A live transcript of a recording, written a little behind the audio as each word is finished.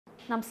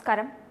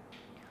നമസ്കാരം.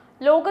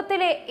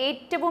 ലോകത്തിലെ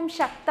ഏറ്റവും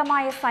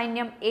ശക്തമായ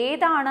സൈന്യം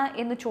ഏതാണ്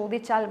എന്ന്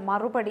ചോദിച്ചാൽ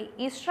മറുപടി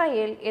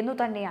ഇസ്രായേൽ എന്നു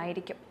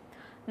തന്നെയായിരിക്കും.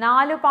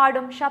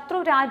 നാലുപാടും ശത്രു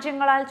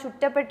രാജ്യങ്ങളാൽ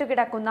ചുറ്റപ്പെട്ടു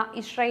കിടക്കുന്ന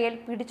ഇസ്രായേൽ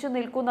പിടിച്ചു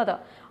നിൽക്കുന്നത്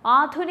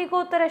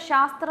ആധുനികോത്തര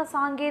ശാസ്ത്ര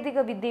സാങ്കേതിക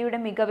വിദ്യയുടെ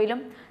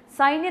മികവിലും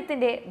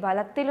സൈന്യത്തിന്റെ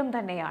ബലത്തിലും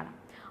തന്നെയാണ്.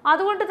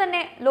 അതുകൊണ്ട്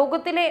തന്നെ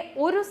ലോകത്തിലെ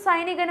ഒരു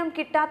സൈനികനും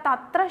കിട്ടാത്ത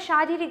അത്ര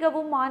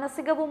ശാരീരികവും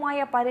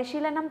മാനസികവുമായ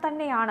പരിശീലനം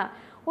തന്നെയാണ്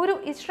ഒരു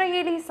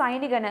ഇസ്രായേലി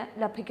സൈനികന്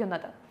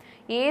ലഭിക്കുന്നത്.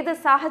 ഏത്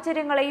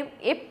സാഹചര്യങ്ങളെയും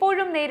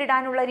എപ്പോഴും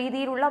നേരിടാനുള്ള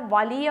രീതിയിലുള്ള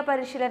വലിയ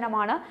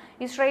പരിശീലനമാണ്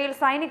ഇസ്രായേൽ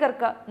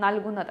സൈനികർക്ക്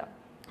നൽകുന്നത്.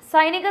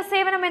 സൈനിക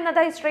സേവനം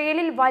എന്നത്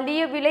ഇസ്രായേലിൽ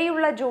വലിയ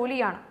വിലയുള്ള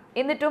ജോലിയാണ്.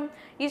 എന്നിട്ടും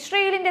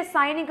ഇസ്രായേലിന്റെ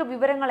സൈനിക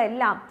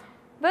വിവരങ്ങളെല്ലാം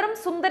വെറും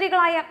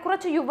സുന്ദരികളായ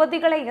കുറച്ച്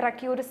യുവതികളെ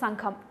ഇറക്കിയ ഒരു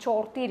സംഘം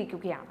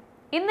ചോർത്തിയിരിക്കുകയാണ്.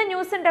 ഇന്ന്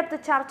ന്യൂസ് ഇൻ ഡെപ്ത്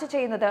ചർച്ച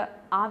ചെയ്യുന്നത്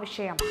ആ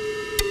വിഷയമാണ്.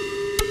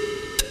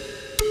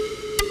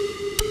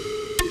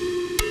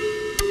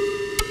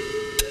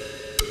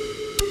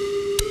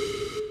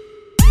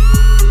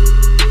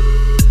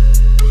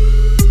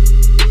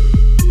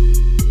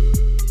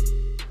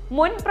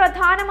 മുൻ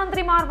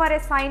പ്രധാനമന്ത്രിമാർ വരെ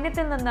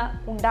സൈന്യത്തിൽ നിന്ന്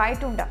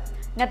ഉണ്ടായിട്ടുണ്ട്.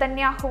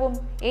 നെതന്യാഹുവും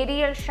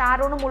ഏരിയൽ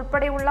ഷാരോണും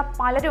ഉൾപ്പെടെയുള്ള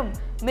പലരും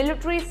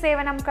മിലിറ്ററി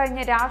സേവനം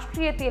കഴിഞ്ഞ്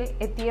രാഷ്ട്രീയത്തിൽ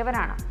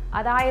എത്തിയവരാണ്.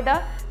 അതായത്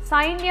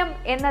സൈന്യം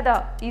എന്നത്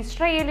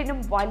ഇസ്രായേലിനും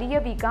വലിയ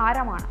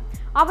വികാരമാണ്,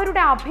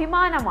 അവരുടെ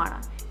അഭിമാനമാണ്.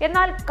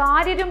 എന്നാൽ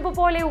കാരിരുമ്പ്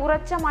പോലെ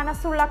ഉറച്ച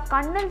മനസ്സുള്ള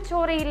കണ്ണിൽ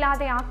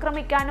ചോരയില്ലാതെ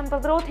ആക്രമിക്കാനും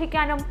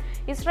പ്രതിരോധിക്കാനും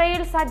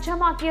ഇസ്രായേൽ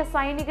സജ്ജമാക്കിയ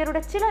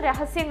സൈനികരുടെ ചില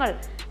രഹസ്യങ്ങൾ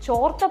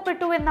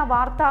ചോർത്തപ്പെട്ടു എന്ന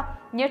വാർത്ത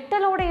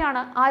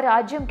ഞെട്ടലോടെയാണ് ആ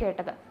രാജ്യം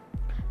കേട്ടത്.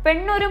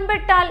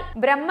 പെണ്ണൊരുമ്പെട്ടാൽ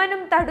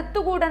ബ്രഹ്മനും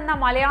തടുത്തുകൂടെന്ന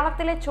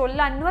മലയാളത്തിലെ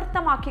ചൊല്ല്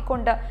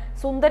അന്വർത്ഥമാക്കിക്കൊണ്ട്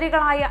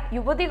സുന്ദരികളായ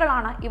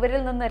യുവതികളാണ്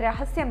ഇവരിൽ നിന്ന്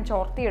രഹസ്യം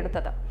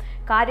ചോർത്തിയെടുത്തത്.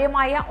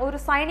 കാര്യമായ ഒരു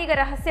സൈനിക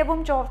രഹസ്യവും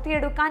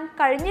ചോർത്തിയെടുക്കാൻ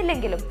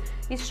കഴിഞ്ഞില്ലെങ്കിലും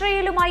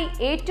ഇസ്രായേലുമായി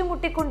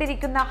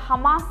ഏറ്റുമുട്ടിക്കൊണ്ടിരിക്കുന്ന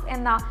ഹമാസ്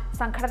എന്ന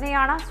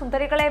സംഘടനയാണ്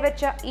സുന്ദരികളെ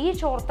വെച്ച് ഈ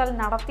ചോർത്തൽ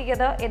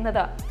നടത്തിയത്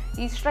എന്നത്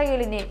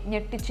ഇസ്രായേലിനെ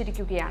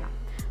ഞെട്ടിച്ചിരിക്കുകയാണ്.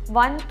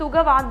 വൻ തുക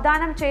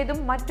വാഗ്ദാനം ചെയ്തും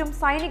മറ്റും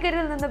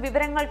സൈനികരിൽ നിന്ന്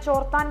വിവരങ്ങൾ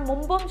ചോർത്താൻ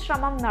മുമ്പും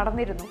ശ്രമം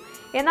നടന്നിരുന്നു.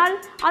 എന്നാൽ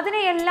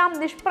അതിനെയെല്ലാം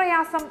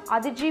നിഷ്പ്രയാസം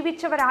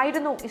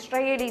അതിജീവിച്ചവരായിരുന്നു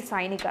ഇസ്രായേലി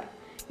സൈനികർ.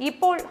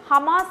 ഇപ്പോൾ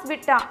ഹമാസ്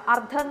വിട്ട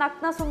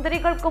അർദ്ധനഗ്ന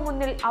സുന്ദരികൾക്ക്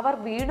മുന്നിൽ അവർ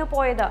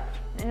വീണുപോയത്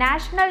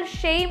നാഷണൽ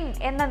ഷെയിം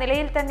എന്ന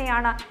നിലയിൽ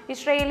തന്നെയാണ്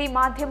ഇസ്രായേലി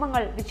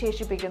മാധ്യമങ്ങൾ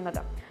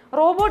വിശേഷിപ്പിക്കുന്നത്.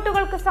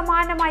 റോബോട്ടുകൾക്ക്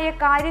സമാനമായ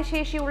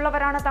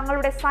കാര്യശേഷിയുള്ളവരാണ്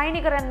തങ്ങളുടെ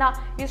സൈനികർ എന്ന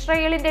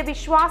ഇസ്രായേലിന്റെ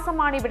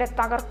വിശ്വാസമാണ് ഇവിടെ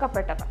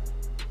തകർക്കപ്പെട്ടത്.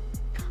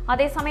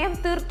 അതേസമയം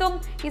തീർത്തും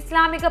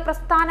ഇസ്ലാമിക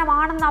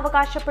പ്രസ്ഥാനമാണെന്ന്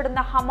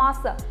അവകാശപ്പെടുന്ന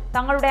ഹമാസ്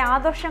തങ്ങളുടെ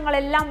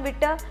ആദർശങ്ങളെല്ലാം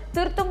വിട്ട്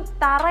തീർത്തും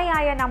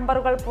തറയായ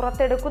നമ്പറുകൾ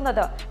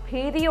പുറത്തെടുക്കുന്നത്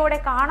ഭീതിയോടെ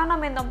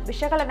കാണണമെന്നും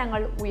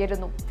വിശകലനങ്ങൾ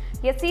ഉയരുന്നു.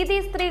 യസീദി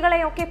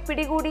സ്ത്രീകളെയൊക്കെ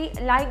പിടികൂടി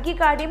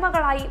ലൈംഗിക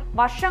അടിമകളായി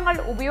വർഷങ്ങൾ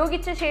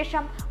ഉപയോഗിച്ച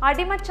ശേഷം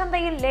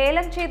അടിമച്ചന്തയിൽ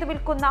ലേലം ചെയ്തു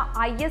വിൽക്കുന്ന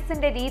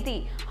ISന്റെ രീതി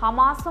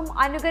ഹമാസും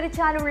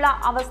അനുകരിച്ചാലുള്ള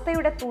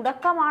അവസ്ഥയുടെ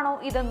തുടക്കമാണോ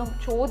ഇതെന്നും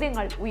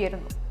ചോദ്യങ്ങൾ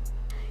ഉയരുന്നു.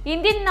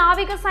 ഇന്ത്യൻ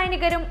നാവിക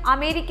സൈനികരും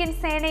അമേരിക്കൻ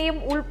സേനയും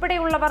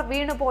ഉൾപ്പെടെയുള്ളവർ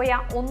വീണുപോയ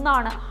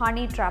ഒന്നാണ്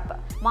ഹണി ട്രാപ്പ്.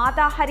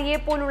 മാതാഹരിയെ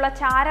പോലുള്ള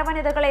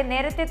ചാരവനിതകളെ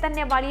നേരത്തെ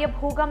തന്നെ വലിയ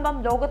ഭൂകമ്പം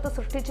ലോകത്ത്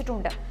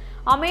സൃഷ്ടിച്ചിട്ടുണ്ട്.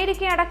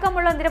 അമേരിക്ക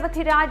അടക്കമുള്ള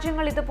നിരവധി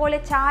രാജ്യങ്ങൾ ഇതുപോലെ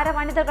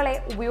ചാരവനിതകളെ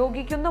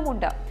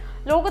ഉപയോഗിക്കുന്നുമുണ്ട്.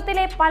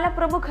 ലോകത്തിലെ പല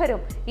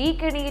പ്രമുഖരും ഈ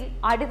കെണിയിൽ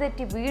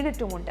അടിതെറ്റി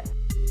വീണിട്ടുമുണ്ട്.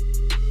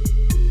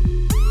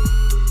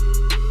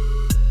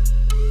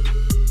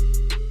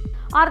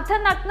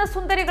 അർദ്ധനഗ്ന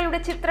സുന്ദരികളുടെ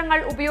ചിത്രങ്ങൾ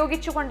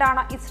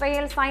ഉപയോഗിച്ചുകൊണ്ടാണ്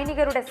ഇസ്രായേൽ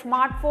സൈനികരുടെ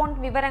സ്മാർട്ട് ഫോൺ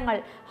വിവരങ്ങൾ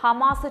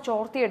ഹമാസ്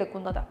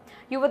ചോർത്തിയെടുക്കുന്നത്.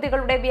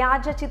 യുവതികളുടെ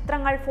വ്യാജ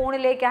ചിത്രങ്ങൾ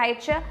ഫോണിലേക്ക്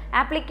അയച്ച്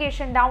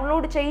ആപ്ലിക്കേഷൻ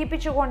ഡൗൺലോഡ്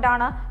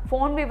ചെയ്യിപ്പിച്ചുകൊണ്ടാണ്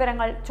ഫോൺ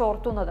വിവരങ്ങൾ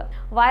ചോർത്തുന്നത്.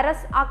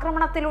 വൈറസ്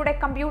ആക്രമണത്തിലൂടെ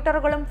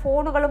കമ്പ്യൂട്ടറുകളും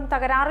ഫോണുകളും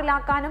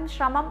തകരാറിലാക്കാനും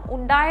ശ്രമം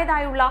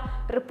ഉണ്ടായതായുള്ള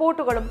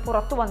റിപ്പോർട്ടുകളും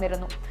പുറത്തു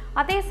വന്നിരുന്നു.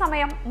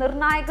 അതേസമയം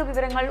നിർണായക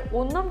വിവരങ്ങൾ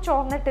ഒന്നും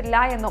ചോർന്നിട്ടില്ല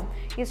എന്നും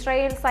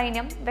ഇസ്രായേൽ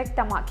സൈന്യം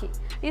വ്യക്തമാക്കി.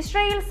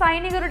 ഇസ്രായേൽ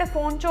സൈനികരുടെ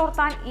ഫോൺ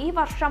ചോർത്താൻ ഈ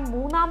വർഷം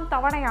 3ാം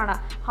തവണയാണ്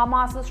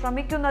ഹമാസ്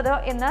ശ്രമിക്കുന്നത്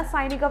എന്ന്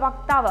സൈനിക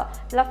വക്താവ്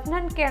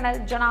ലഫ്റ്റനന്റ് കേണൽ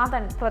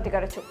ജൊനാഥൻ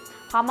പ്രതികരിച്ചു.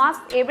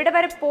 ഹമാസ് എവിടെ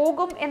വരെ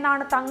പോകും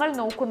എന്നാണ് തങ്ങൾ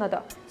നോക്കുന്നത്.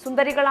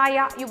 സുന്ദരികളായ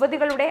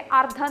യുവതികളുടെ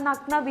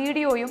അർദ്ധനഗ്ന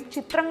വീഡിയോയും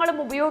ചിത്രങ്ങളും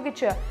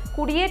ഉപയോഗിച്ച്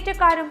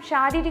കുടിയേറ്റക്കാരും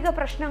ശാരീരിക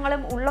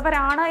പ്രശ്നങ്ങളും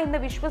ഉള്ളവരാണ് എന്ന്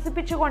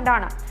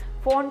വിശ്വസിപ്പിച്ചുകൊണ്ടാണ്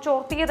ഫോൺ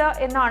ചോർത്തിയത്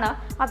എന്നാണ്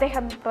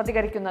അദ്ദേഹം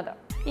പ്രതികരിക്കുന്നത്.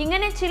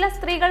 ഇങ്ങനെ ചില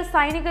സ്ത്രീകൾ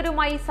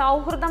സൈനികരുമായി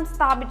സൗഹൃദം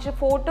സ്ഥാപിച്ച്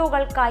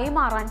ഫോട്ടോകൾ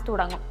കൈമാറാൻ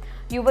തുടങ്ങും.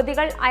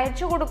 യുവതികൾ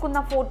അയച്ചു കൊടുക്കുന്ന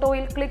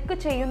ഫോട്ടോയിൽ ക്ലിക്ക്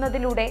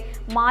ചെയ്യുന്നതിലൂടെ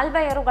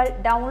മാൽവെയറുകൾ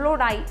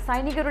ഡൗൺലോഡായി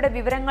സൈനികരുടെ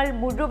വിവരങ്ങൾ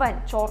മുഴുവൻ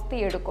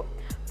ചോർത്തിയെടുക്കും.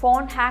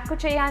 ഫോൺ ഹാക്ക്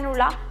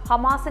ചെയ്യാനുള്ള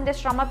ഹമാസിന്റെ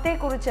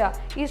ശ്രമത്തെക്കുറിച്ച്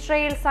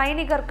ഇസ്രായേൽ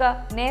സൈനികർക്ക്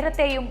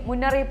നേരത്തെയും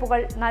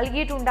മുന്നറിയിപ്പുകൾ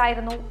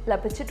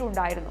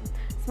ലഭിച്ചിട്ടുണ്ടായിരുന്നു.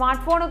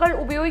 സ്മാർട്ട് ഫോണുകൾ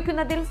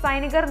ഉപയോഗിക്കുന്നതിൽ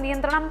സൈനികർ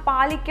നിയന്ത്രണം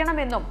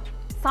പാലിക്കണമെന്നും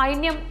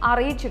സൈന്യം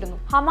അറിയിച്ചിരുന്നു.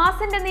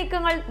 ഹമാസിന്റെ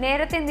നീക്കങ്ങൾ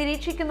നേരത്തെ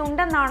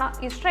നിരീക്ഷിക്കുന്നുണ്ടെന്നാണ്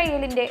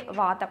ഇസ്രായേലിന്റെ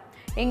വാദം.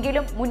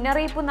 എങ്കിലും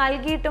മുന്നറിയിപ്പ്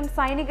നൽകിയിട്ടും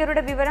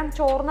സൈനികരുടെ വിവരം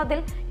ചോർന്നതിൽ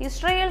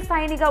ഇസ്രായേൽ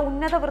സൈനിക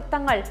ഉന്നത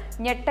വൃത്തങ്ങൾ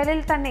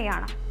ഞെട്ടലിൽ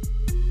തന്നെയാണ്.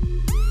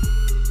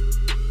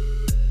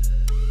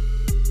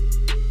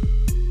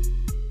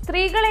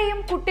 സ്ത്രീകളെയും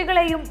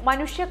കുട്ടികളെയും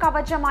മനുഷ്യ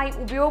കവചമായി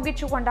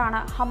ഉപയോഗിച്ചുകൊണ്ടാണ്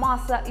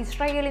ഹമാസ്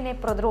ഇസ്രായേലിനെ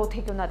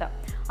പ്രതിരോധിക്കുന്നത്.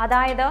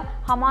 അതായത്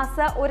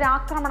ഹമാസ് ഒരു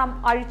ആക്രമണം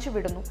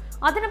അഴിച്ചുവിടുന്നു.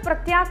 അതിന്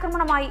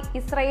പ്രത്യാക്രമണമായി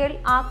ഇസ്രായേൽ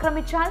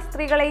ആക്രമിച്ചാൽ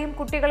സ്ത്രീകളെയും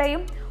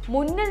കുട്ടികളെയും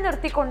മുന്നിൽ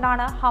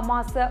നിർത്തിക്കൊണ്ടാണ്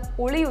ഹമാസ്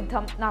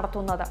ഒളിയുദ്ധം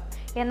നടത്തുന്നത്.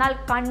 എന്നാൽ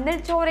കണ്ണിൽ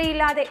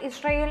ചോരയില്ലാതെ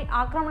ഇസ്രായേൽ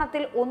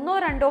ആക്രമണത്തിൽ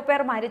 1-2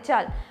 പേർ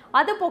മരിച്ചാൽ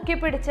അത്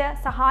പൊക്കിപ്പിടിച്ച്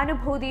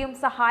സഹാനുഭൂതിയും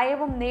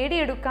സഹായവും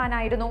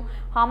നേടിയെടുക്കാനായിരുന്നു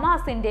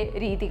ഹമാസിന്റെ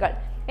രീതികൾ.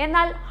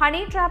 എന്നാൽ ഹണി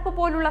ട്രാപ്പ്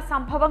പോലുള്ള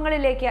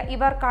സംഭവങ്ങളിലേക്ക്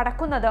ഇവർ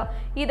കടക്കുന്നത്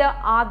ഇത്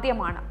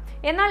ആദ്യമാണ്.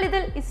 എന്നാൽ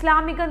ഇതിൽ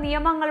ഇസ്ലാമിക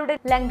നിയമങ്ങളുടെ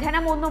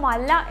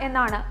ലംഘനമൊന്നുമല്ല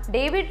എന്നാണ്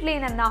ഡേവിഡ്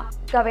ലീൻ എന്ന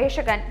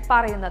ഗവേഷകൻ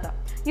പറയുന്നത്.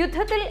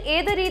 യുദ്ധത്തിൽ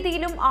ഏത്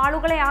രീതിയിലും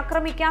ആളുകളെ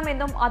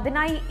ആക്രമിക്കാമെന്നും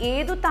അതിനായി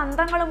ഏതു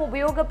തന്ത്രങ്ങളും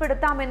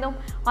ഉപയോഗപ്പെടുത്താമെന്നും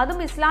അതും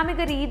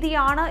ഇസ്ലാമിക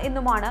രീതിയാണ്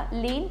എന്നുമാണ്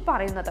ലീൻ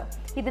പറയുന്നത്.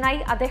 ഇതിനായി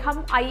അദ്ദേഹം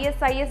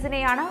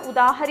ISISനെയാണ്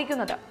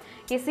ഉദാഹരിക്കുന്നത്.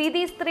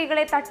 യസീദി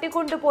സ്ത്രീകളെ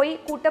തട്ടിക്കൊണ്ടുപോയി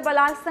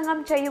കൂട്ടബലാത്സംഗം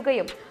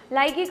ചെയ്യുകയും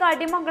ലൈംഗിക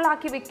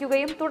അടിമകളാക്കി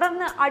വെക്കുകയും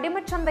തുടർന്ന്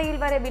അടിമച്ചന്തയിൽ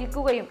വരെ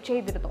വിൽക്കുകയും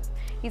ചെയ്തിരുന്നു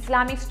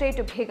ഇസ്ലാമിക്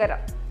സ്റ്റേറ്റ്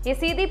ഭീകരർ.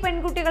 യസീദി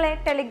പെൺകുട്ടികളെ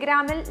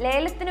ടെലിഗ്രാമിൽ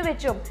ലേലത്തിനു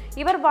വെച്ചും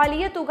ഇവർ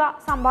വലിയ തുക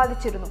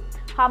സമ്പാദിച്ചിരുന്നു.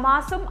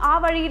 ഹമാസും ആ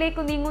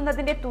വഴിയിലേക്ക്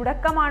നീങ്ങുന്നതിന്റെ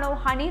തുടക്കമാണോ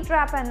ഹണി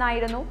ട്രാപ്പ്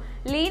എന്നായിരുന്നു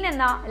ലീൻ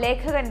എന്ന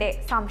ലേഖകന്റെ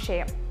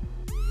സംശയം.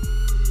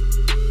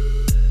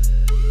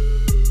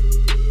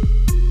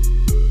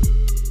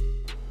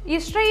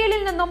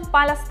 ഇസ്രയേലിൽ നിന്നും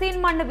പലസ്തീൻ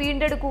മണ്ണ്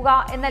വീണ്ടെടുക്കുക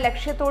എന്ന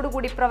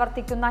ലക്ഷ്യത്തോടുകൂടി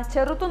പ്രവർത്തിക്കുന്ന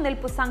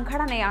ചെറുത്തുനിൽപ്പ്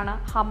സംഘടനയാണ്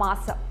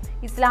ഹമാസ്.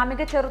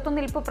 ഇസ്ലാമിക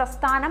ചെറുത്തുനിൽപ്പ്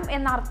പ്രസ്ഥാനം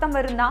എന്നർത്ഥം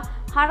വരുന്ന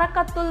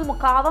ഹറക്കത്തുൽ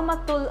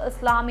മുഖാവമത്തുൽ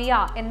ഇസ്ലാമിയ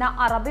എന്ന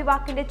അറബി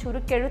വാക്കിന്റെ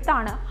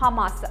ചുരുക്കെഴുത്താണ്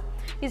ഹമാസ്.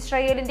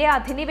 ഇസ്രായേലിന്റെ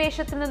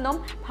അധിനിവേശത്തിൽ നിന്നും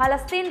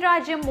ഫലസ്തീൻ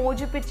രാജ്യം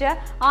മോചിപ്പിച്ച്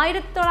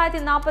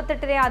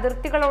 1948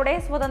 അതിർത്തികളോടെ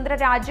സ്വതന്ത്ര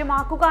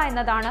രാജ്യമാക്കുക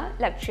എന്നതാണ്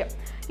ലക്ഷ്യം.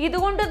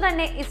 ഇതുകൊണ്ട്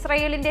തന്നെ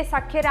ഇസ്രായേലിന്റെ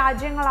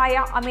സഖ്യരാജ്യങ്ങളായ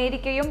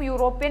അമേരിക്കയും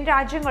യൂറോപ്യൻ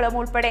രാജ്യങ്ങളും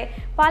ഉൾപ്പെടെ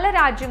പല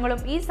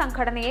രാജ്യങ്ങളും ഈ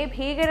സംഘടനയെ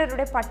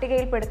ഭീകരരുടെ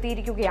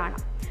പട്ടികയിൽപ്പെടുത്തിയിരിക്കുകയാണ്.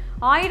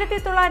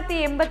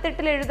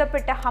 1988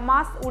 എഴുതപ്പെട്ട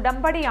ഹമാസ്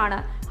ഉടമ്പടിയാണ്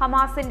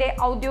ഹമാസിന്റെ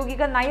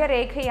ഔദ്യോഗിക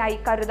നയരേഖയായി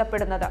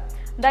കരുതപ്പെടുന്നത്.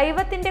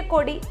 ദൈവത്തിന്റെ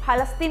കൊടി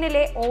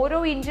ഫലസ്തീനിലെ ഓരോ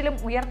ഇഞ്ചിലും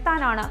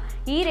ഉയർത്താനാണ്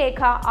ഈ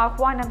രേഖ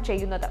ആഹ്വാനം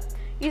ചെയ്യുന്നത്.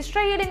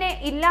 ഇസ്രായേലിനെ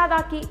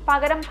ഇല്ലാതാക്കി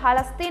പകരം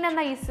ഫലസ്തീൻ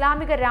എന്ന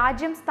ഇസ്ലാമിക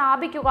രാജ്യം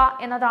സ്ഥാപിക്കുക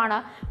എന്നതാണ്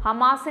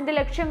ഹമാസിന്റെ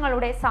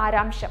ലക്ഷ്യങ്ങളുടെ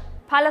സാരാംശം.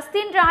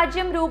 ഫലസ്തീൻ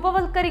രാജ്യം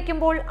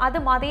രൂപവത്കരിക്കുമ്പോൾ അത്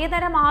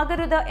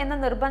മതേതരമാകരുത് എന്ന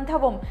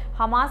നിർബന്ധവും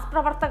ഹമാസ്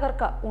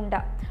പ്രവർത്തകർക്ക് ഉണ്ട്.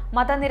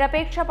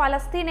 മതനിരപേക്ഷ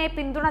പലസ്തീനെ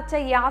പിന്തുണച്ച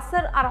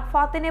യാസിർ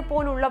അറഫാത്തിനെ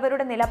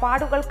പോലുള്ളവരുടെ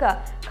നിലപാടുകൾക്ക്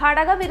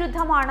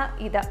ഘടകവിരുദ്ധമാണ്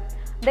ഇത്.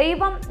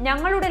 ദൈവം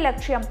ഞങ്ങളുടെ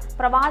ലക്ഷ്യം,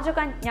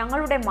 പ്രവാചകൻ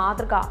ഞങ്ങളുടെ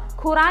മാതൃക,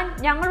 ഖുറാൻ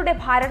ഞങ്ങളുടെ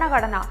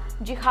ഭരണഘടന,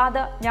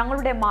 ജിഹാദ്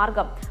ഞങ്ങളുടെ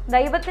മാർഗം,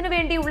 ദൈവത്തിനു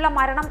വേണ്ടിയുള്ള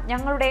മരണം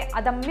ഞങ്ങളുടെ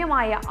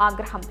അദമ്യമായ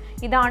ആഗ്രഹം.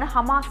 ഇതാണ്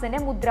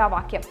ഹമാസിന്റെ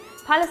മുദ്രാവാക്യം.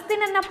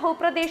 ഫലസ്തീൻ എന്ന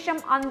ഭൂപ്രദേശം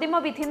അന്തിമ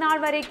വിധിനാൾ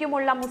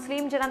വരേക്കുമുള്ള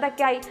മുസ്ലിം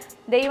ജനതയ്ക്കായി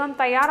ദൈവം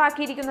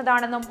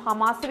തയ്യാറാക്കിയിരിക്കുന്നതാണെന്നും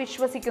ഹമാസ്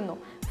വിശ്വസിക്കുന്നു.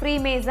 Free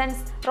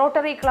masons,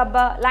 rotary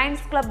club,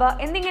 lions club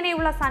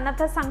എന്നിങ്ങനെയുള്ള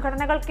സന്നദ്ധ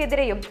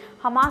സംഘടനകൾക്കെതിരെയും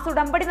ഹമാസ്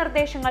ഉടമ്പടി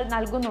നിർദ്ദേശങ്ങൾ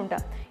നൽകുന്നുണ്ട്.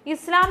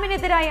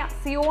 ഇസ്ലാമിനെതിരായ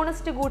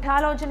സിയോണിസ്റ്റ്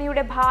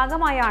ഗൂഢാലോചനയുടെ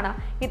ഭാഗമായാണ്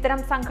ഇത്തരം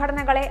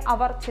സംഘടനകളെ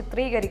അവർ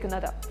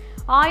ചിത്രീകരിക്കുന്നത്.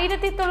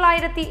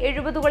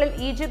 1970കളിൽ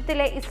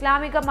ഈജിപ്തിലെ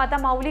ഇസ്ലാമിക മത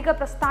മൗലിക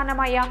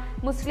പ്രസ്ഥാനമായ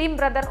മുസ്ലിം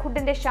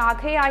ബ്രദർഹുഡിന്റെ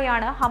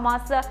ശാഖയായാണ്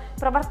ഹമാസ്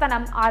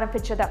പ്രവർത്തനം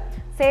ആരംഭിച്ചത്.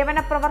 സേവന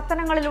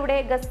പ്രവർത്തനങ്ങളിലൂടെ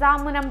ഗസ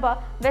മുനമ്പ്,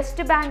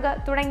 വെസ്റ്റ് ബാങ്ക്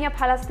തുടങ്ങിയ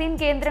ഫലസ്തീൻ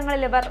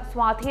കേന്ദ്രങ്ങളിൽ ഇവർ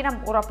സ്വാധീനം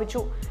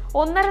ഉറപ്പിച്ചു.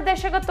 1.5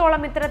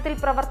 ദശകത്തോളം ഇത്തരത്തിൽ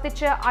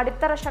പ്രവർത്തിച്ച്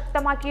അടിത്തറ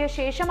ശക്തമാക്കിയ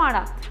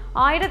ശേഷമാണ്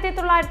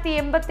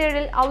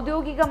 1987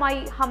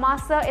 ഔദ്യോഗികമായി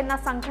ഹമാസ് എന്ന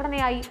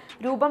സംഘടനയായി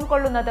രൂപം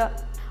കൊള്ളുന്നത്.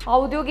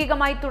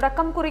 ഔദ്യോഗികമായി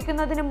തുടക്കം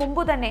കുറിക്കുന്നതിന്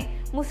മുമ്പ് തന്നെ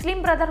മുസ്ലിം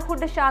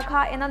ബ്രദർഹുഡ് ശാഖ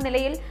എന്ന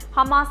നിലയിൽ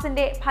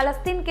ഹമാസിന്റെ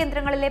ഫലസ്തീൻ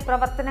കേന്ദ്രങ്ങളിലെ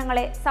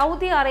പ്രവർത്തനങ്ങളെ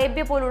സൗദി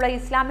അറേബ്യ പോലുള്ള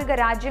ഇസ്ലാമിക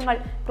രാജ്യങ്ങൾ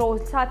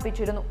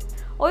പ്രോത്സാഹിപ്പിച്ചിരുന്നു.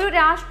 ഒരു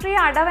രാഷ്ട്രീയ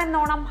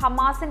അടവെന്നോണം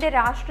ഹമാസിന്റെ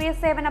രാഷ്ട്രീയ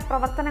സേവന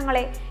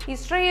പ്രവർത്തനങ്ങളെ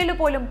ഇസ്രയേൽ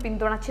പോലും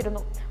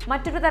പിന്തുണച്ചിരുന്നു.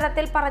 മറ്റൊരു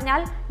തരത്തിൽ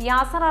പറഞ്ഞാൽ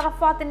യാസർ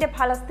അറഫാത്തിന്റെ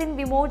ഫലസ്തീൻ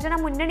വിമോചന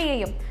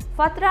മുന്നണിയെയും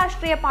ഫത്ത്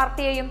രാഷ്ട്രീയ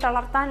പാർട്ടിയെയും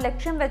തളർത്താൻ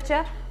ലക്ഷ്യം വെച്ച്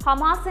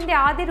ഹമാസിന്റെ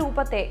ആദ്യ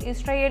രൂപത്തെ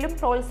ഇസ്രയേലും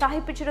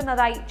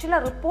പ്രോത്സാഹിപ്പിച്ചിരുന്നതായി ചില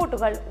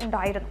റിപ്പോർട്ടുകൾ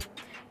ഉണ്ടായിരുന്നു.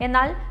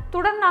 എന്നാൽ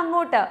തുടർന്ന്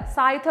അങ്ങോട്ട്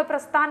സായുധ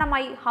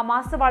പ്രസ്ഥാനമായി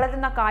ഹമാസ്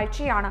വളരുന്ന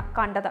കാഴ്ചയാണ്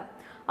കണ്ടത്.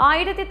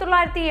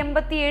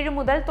 1987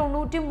 മുതൽ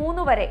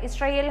 93 വരെ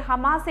ഇസ്രായേൽ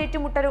ഹമാസ്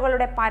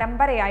ഏറ്റുമുട്ടലുകളുടെ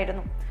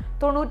പരമ്പരയായിരുന്നു.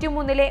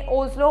 93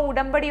 ഓസ്ലോ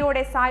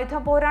ഉടമ്പടിയോടെ സായുധ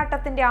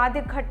പോരാട്ടത്തിന്റെ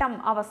ആദ്യഘട്ടം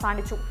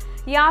അവസാനിച്ചു.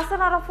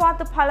 യാസർ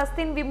അറഫാത്ത്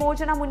ഫലസ്തീൻ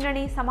വിമോചന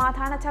മുന്നണി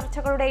സമാധാന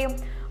ചർച്ചകളുടെയും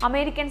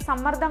അമേരിക്കൻ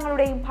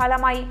സമ്മർദ്ദങ്ങളുടെയും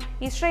ഫലമായി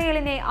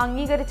ഇസ്രയേലിനെ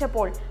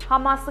അംഗീകരിച്ചപ്പോൾ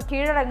ഹമാസ്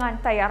കീഴടങ്ങാൻ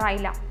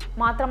തയ്യാറായില്ല.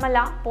 മാത്രമല്ല,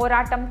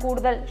 പോരാട്ടം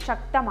കൂടുതൽ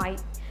ശക്തമായി.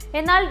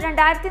 എന്നാൽ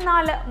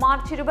 2004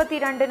 മാർച്ച്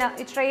 22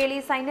 ഇസ്രായേലി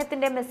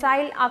സൈന്യത്തിന്റെ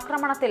മിസൈൽ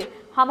ആക്രമണത്തിൽ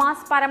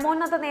ഹമാസ്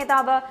പരമോന്നത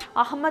നേതാവ്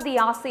അഹമ്മദ്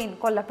യാസീൻ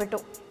കൊല്ലപ്പെട്ടു.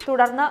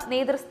 തുടർന്ന്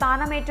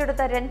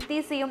നേതൃസ്ഥാനമേറ്റെടുത്ത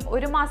രൻതീസിയും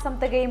 1 മാസം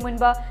തികയും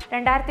മുൻപ്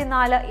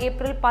 2004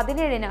 ഏപ്രിൽ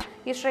 17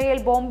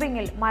 ഇസ്രായേൽ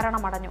ബോംബിംഗിൽ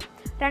മരണമടഞ്ഞു.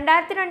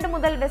 2002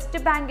 മുതൽ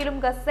വെസ്റ്റ് ബാങ്കിലും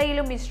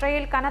ഗസയിലും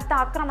ഇസ്രായേൽ കനത്ത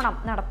ആക്രമണം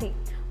നടത്തി.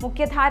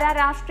 മുഖ്യധാരാ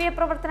രാഷ്ട്രീയ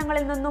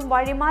പ്രവർത്തനങ്ങളിൽ നിന്നും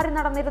വഴിമാറി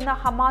നടന്നിരുന്ന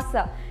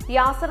ഹമാസ്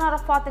യാസർ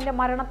അറഫാത്തിന്റെ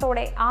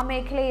മരണത്തോടെ ആ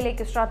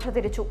മേഖലയിലേക്ക് ശ്രദ്ധ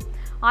തിരിച്ചു.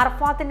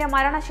 അറഫാത്തിന്റെ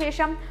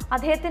മരണശേഷം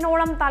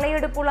അദ്ദേഹത്തിനോളം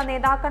തലയെടുപ്പുള്ള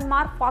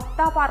നേതാക്കന്മാർ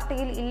ഫത്ത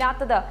പാർട്ടിയിൽ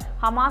ഇല്ലാത്തത്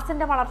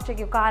ഹമാസിന്റെ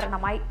വളർച്ചയ്ക്കു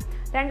കാരണമായി.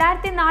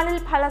 2004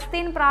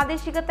 ഫലസ്തീൻ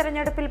പ്രാദേശിക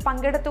തെരഞ്ഞെടുപ്പിൽ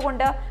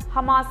പങ്കെടുത്തുകൊണ്ട്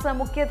ഹമാസ്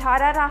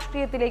മുഖ്യധാരാ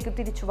രാഷ്ട്രീയത്തിലേക്ക്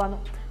തിരിച്ചു വന്നു.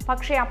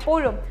 പക്ഷേ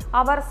അപ്പോഴും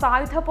അവർ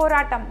സായുധ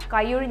പോരാട്ടം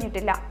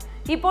കൈയൊഴിഞ്ഞിട്ടില്ല.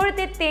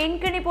 ഇപ്പോഴത്തെ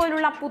തേൻകെണി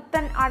പോലുള്ള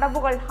പുത്തൻ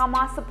അടവുകൾ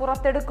ഹമാസ്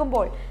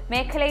പുറത്തെടുക്കുമ്പോൾ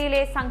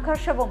മേഖലയിലെ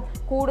സംഘർഷവും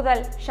കൂടുതൽ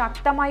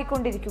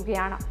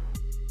ശക്തമായിക്കൊണ്ടിരിക്കുകയാണ്.